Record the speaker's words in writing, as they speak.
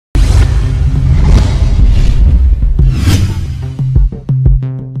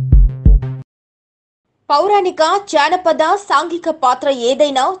పౌరాణిక జానపద సాంఘిక పాత్ర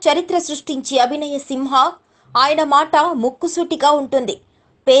ఏదైనా చరిత్ర సృష్టించి అభినయ సింహ ఆయన మాట ముక్కుసూటిగా ఉంటుంది.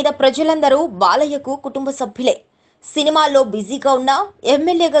 పేద ప్రజలందరూ బాలయ్యకు కుటుంబ సభ్యులే. సినిమాల్లో బిజీగా ఉన్న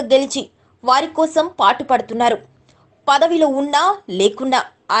ఎమ్మెల్యేగా గెలిచి వారి కోసం పాటుపడుతున్నారు. పదవిలో ఉన్నా లేకున్నా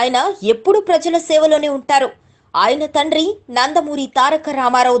ఆయన ఎప్పుడూ ప్రజల సేవలోనే ఉంటారు. ఆయన తండ్రి నందమూరి తారక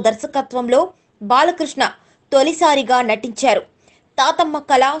రామారావు దర్శకత్వంలో బాలకృష్ణ తొలిసారిగా నటించారు. తాతమ్మ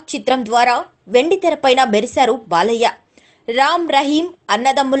కళ చిత్రం ద్వారా వెండితెరపైన మెరిశారు బాలయ్య. రామ్ రహీం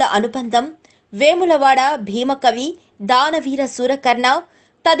అన్నదమ్ముల అనుబంధం, వేములవాడ భీమకవి, దానవీర సూరకర్ణ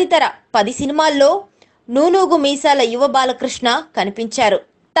తదితర 10 సినిమాల్లో నూనూగు మీసాల యువ బాలకృష్ణ కనిపించారు.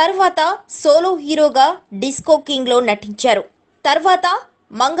 తర్వాత సోలో హీరోగా డిస్కో కింగ్ లో నటించారు. తర్వాత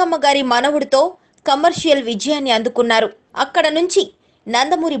మంగమ్మ గారి మనవుడితో కమర్షియల్ విజయాన్ని అందుకున్నారు. అక్కడ నుంచి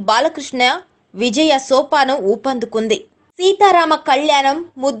నందమూరి బాలకృష్ణ విజయ సోపానం ఊపందుకుంది. సీతారామ కళ్యాణం,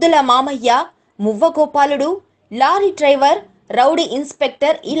 ముద్దుల మామయ్య, Muvva Gopaludu, lorry driver, rowdy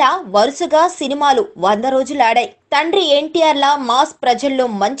inspector ఇలా వరుసగా సినిమాలు 100 రోజులాడాయి. తండ్రి ఎన్టీఆర్లా మాస్ ప్రజల్లో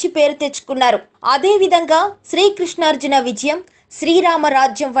మంచి పేరు తెచ్చుకున్నారు. అదే విధంగా శ్రీకృష్ణార్జున విజయం,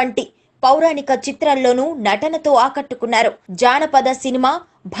 శ్రీరామరాజ్యం వంటి పౌరాణిక చిత్రాల్లోనూ నటనతో ఆకట్టుకున్నారు. జానపద సినిమా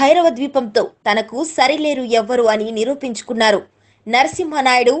భైరవ ద్వీపంతో తనకు సరిలేరు ఎవ్వరు అని నిరూపించుకున్నారు.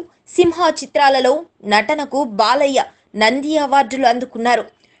 నరసింహనాయుడు, సింహ చిత్రాలలో నటనకు బాలయ్య నంది అవార్డులు అందుకున్నారు.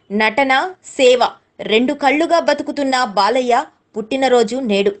 నటన, సేవ రెండు కళ్లుగా బతుకుతున్న బాలయ్య పుట్టినరోజు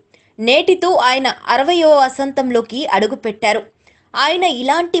నేటితో ఆయన 60వ వసంతంలోకి అడుగుపెట్టారు. ఆయన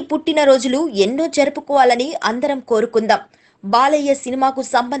ఇలాంటి పుట్టినరోజులు ఎన్నో జరుపుకోవాలని అందరం కోరుకుందాం. బాలయ్య సినిమాకు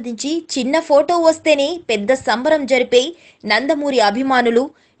సంబంధించి చిన్న ఫోటో వస్తేనే పెద్ద సంబరం జరిపే నందమూరి అభిమానులు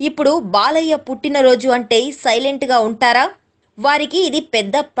ఇప్పుడు బాలయ్య పుట్టినరోజు అంటే సైలెంట్గా ఉంటారా? వారికి ఇది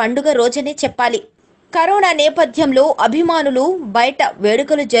పెద్ద పండుగ రోజనే చెప్పాలి. కరోనా నేపథ్యంలో అభిమానులు బయట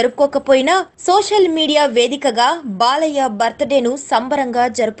వేడుకలు జరుపుకోకపోయినా సోషల్ మీడియా వేదికగా బాలయ్య బర్త్డేను సంబరంగా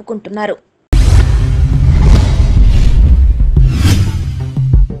జరుపుకుంటున్నారు.